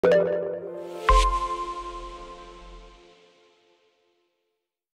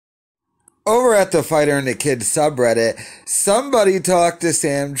over at the Fighter and the Kid subreddit, somebody talked to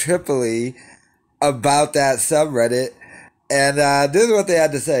Sam Tripoli about that subreddit, and this is what they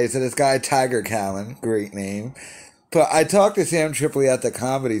had to say. So this guy, Tiger Callen, great name, but I talked to Sam Tripoli at the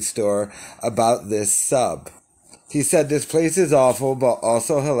Comedy Store about this sub. He said this place is awful, but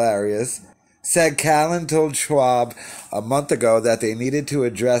also hilarious. Said Callen told Schaub a month ago that they needed to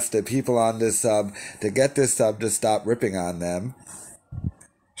address the people on this sub to get this sub to stop ripping on them.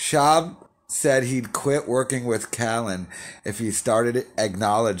 Schaub said he'd quit working with Callen if he started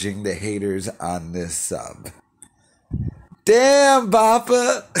acknowledging the haters on this sub. Damn,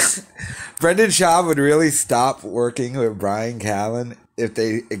 Bappa! Brendan Schaub would really stop working with Bryan Callen if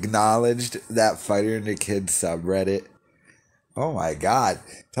they acknowledged that Fighter and the Kid subreddit. Oh my God.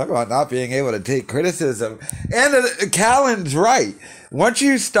 Talk about not being able to take criticism. And Callen's right. Once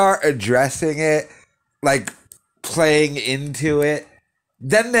you start addressing it, like playing into it,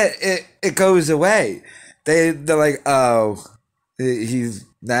 then it goes away. They're like, oh, he's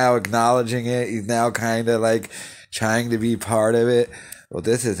now acknowledging it. He's now kind of like trying to be part of it. Well,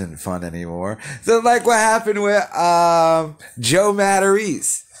 this isn't fun anymore. So like what happened with Joe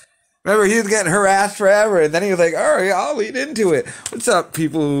Matarese. Remember, he was getting harassed forever, and then he was like, all right, I'll lead into it. What's up,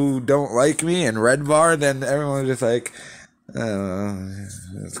 people who don't like me and Red Bar? And then everyone was just like,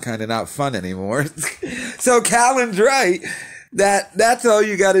 it's kind of not fun anymore. So Callen's right. That's all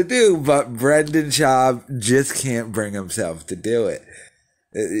you got to do, but Brendan Schaub just can't bring himself to do it.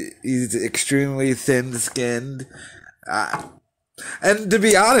 He's extremely thin-skinned. And to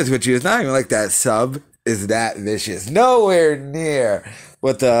be honest with you, it's not even like that sub is that vicious. Nowhere near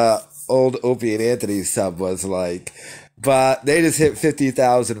what the old Opie and Anthony sub was like. But they just hit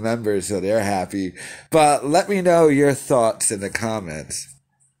 50,000 members, so they're happy. But let me know your thoughts in the comments.